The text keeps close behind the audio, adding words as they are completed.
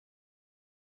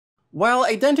While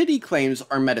identity claims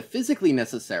are metaphysically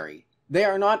necessary, they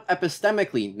are not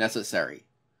epistemically necessary.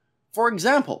 For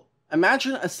example,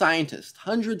 imagine a scientist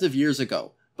hundreds of years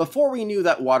ago, before we knew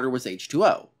that water was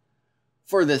H2O.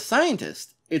 For this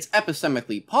scientist, it's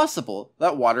epistemically possible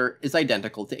that water is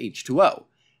identical to H2O.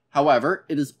 However,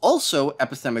 it is also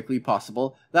epistemically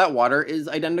possible that water is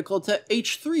identical to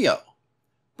H3O.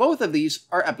 Both of these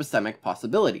are epistemic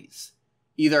possibilities.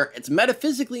 Either it's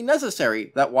metaphysically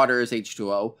necessary that water is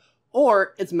H2O,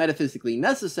 or it's metaphysically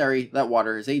necessary that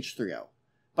water is H3O.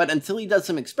 But until he does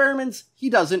some experiments, he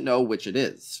doesn't know which it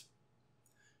is.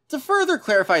 To further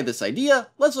clarify this idea,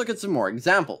 let's look at some more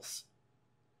examples.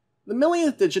 The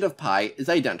millionth digit of pi is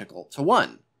identical to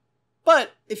 1.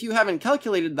 But if you haven't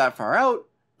calculated that far out,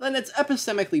 then it's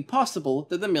epistemically possible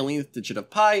that the millionth digit of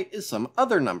pi is some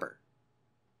other number.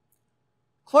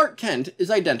 Clark Kent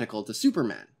is identical to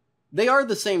Superman. They are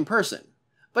the same person,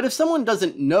 but if someone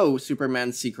doesn't know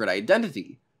Superman's secret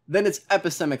identity, then it's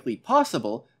epistemically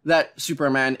possible that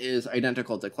Superman is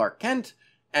identical to Clark Kent,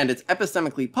 and it's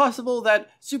epistemically possible that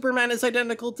Superman is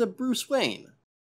identical to Bruce Wayne.